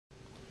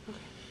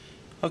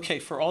Okay,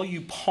 for all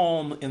you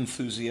Palm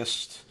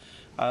enthusiasts,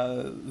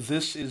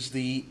 this is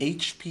the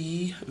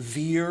HP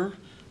Veer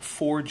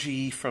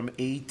 4G from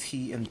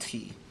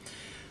at&T.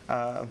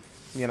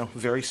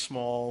 Very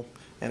small,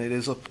 and it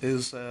is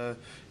a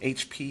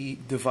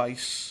HP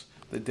device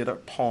that did a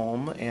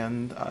Palm,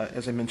 and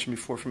as I mentioned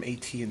before, from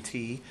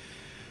at&T.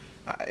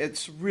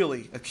 It's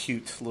really a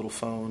cute little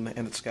phone,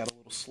 and it's got a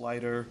little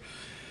slider.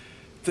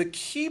 The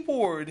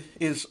keyboard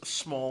is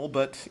small,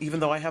 but even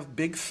though I have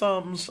big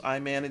thumbs, I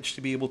managed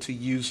to be able to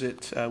use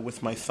it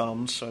with my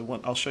thumbs. So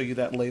I'll show you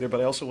that later,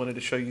 but I also wanted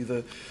to show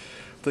you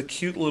the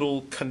cute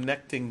little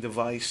connecting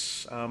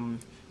device, and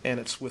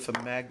it's with a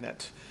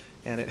magnet.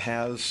 And it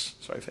has,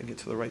 sorry if I can get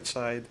to the right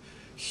side,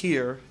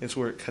 here is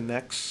where it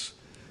connects,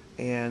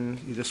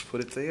 and you just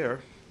put it there.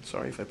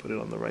 Sorry if I put it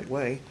on the right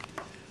way.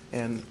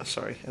 And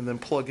then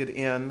plug it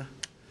in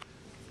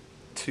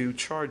to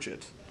charge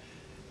it.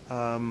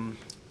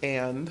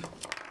 And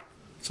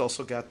it's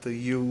also got the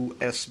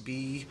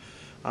USB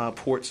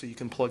port, so you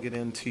can plug it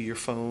into your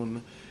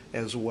phone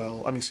as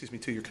well.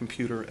 To your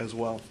computer as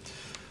well.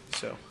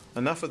 So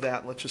enough of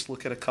that. Let's just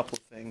look at a couple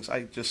of things.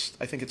 I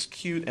think it's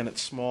cute and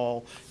it's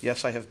small.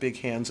 Yes, I have big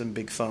hands and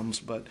big thumbs,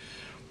 but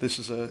this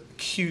is a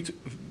cute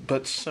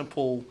but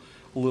simple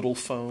little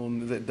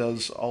phone that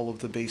does all of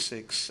the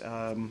basics.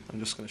 I'm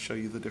just going to show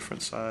you the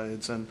different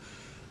sides, and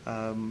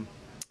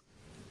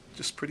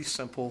just pretty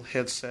simple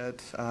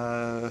headset.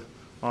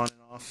 On and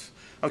off.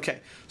 Okay,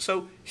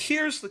 so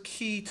here's the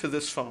key to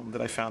this phone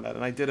that I found out,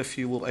 and I did a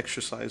few little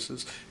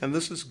exercises, and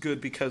this is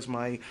good because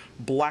my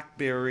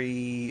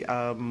BlackBerry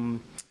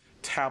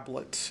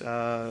tablet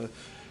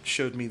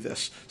showed me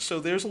this. So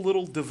there's a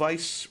little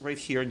device right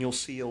here, and you'll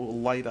see it will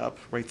light up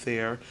right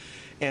there,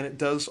 and it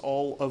does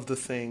all of the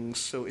things.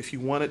 So if you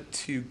wanted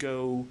to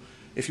go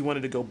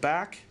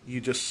back,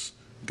 you just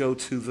go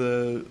to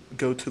the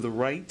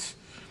right,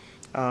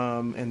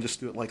 and just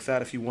do it like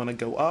that. If you want to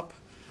go up,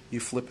 you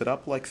flip it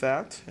up like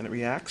that, and it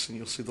reacts, and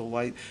you'll see the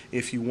light.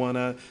 If you want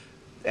to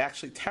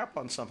actually tap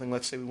on something,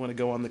 let's say we want to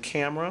go on the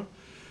camera,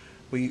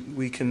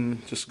 we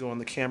can just go on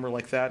the camera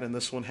like that, and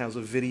this one has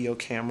a video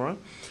camera.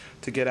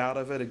 To get out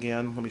of it,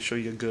 again, let me show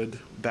you a good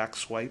back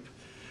swipe.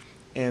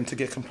 And to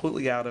get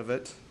completely out of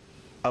it,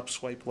 up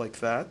swipe like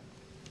that.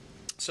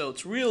 So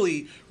it's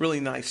really,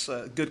 really nice,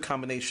 good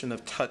combination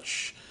of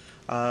touch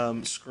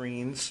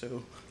screen.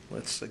 So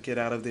let's get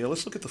out of there.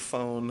 Let's look at the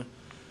phone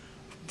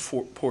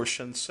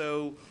portion.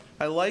 So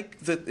I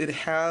like that it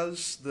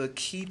has the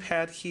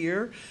keypad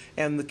here,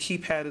 and the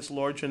keypad is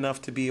large enough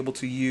to be able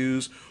to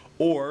use,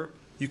 or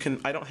you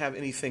can, I don't have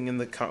anything in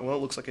the, well, it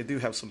looks like I do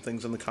have some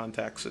things in the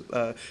contacts,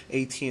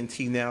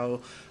 at&T now,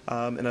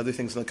 and other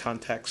things in the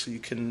contacts, so you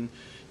can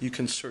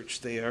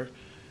search there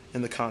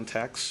in the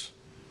contacts.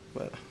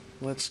 But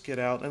let's get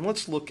out and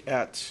let's look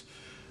at,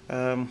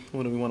 what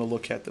do we want to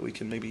look at that we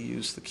can maybe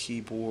use the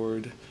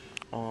keyboard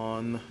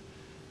on,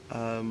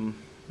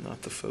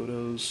 not the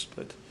photos,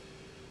 but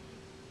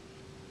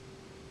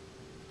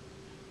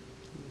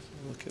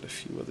look at a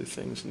few other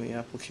things in the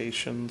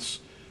applications.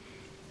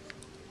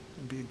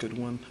 Would be a good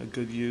one, a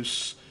good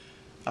use.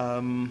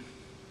 Let's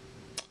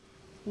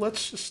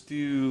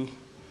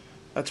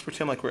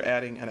pretend like we're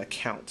adding an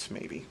account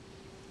maybe.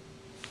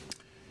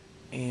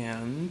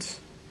 And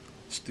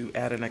let's do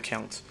add an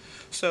account.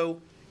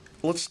 So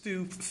let's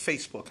do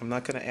Facebook. I'm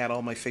not going to add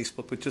all my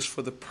Facebook, but just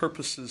for the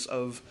purposes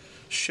of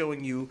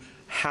showing you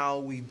how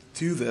we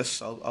do this,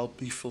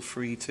 feel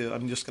free to,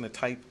 I'm just going to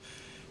type,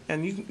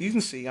 and you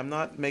can see I'm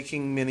not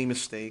making many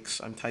mistakes.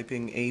 I'm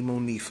typing a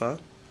Monifa.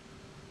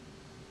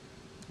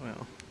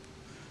 Well,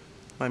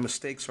 my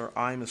mistakes are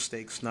I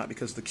mistakes, not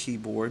because of the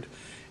keyboard.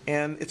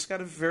 And it's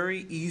got a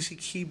very easy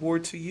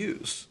keyboard to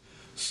use.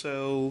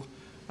 So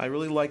I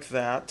really like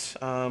that.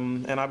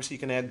 And obviously you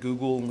can add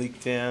Google and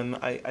LinkedIn.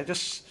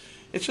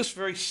 It's just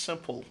very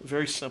simple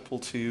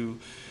to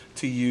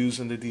use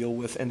and to deal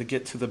with and to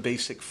get to the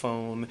basic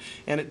phone.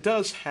 And it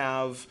does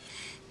have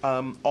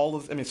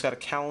it's got a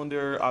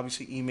calendar,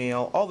 obviously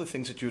email, all the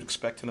things that you would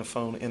expect in a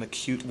phone in a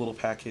cute little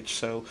package.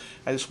 So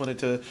I just wanted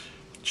to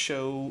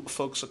show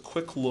folks a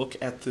quick look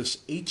at this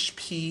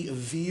HP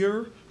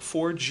Veer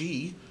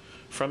 4G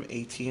from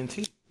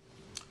at&T.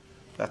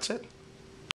 That's it.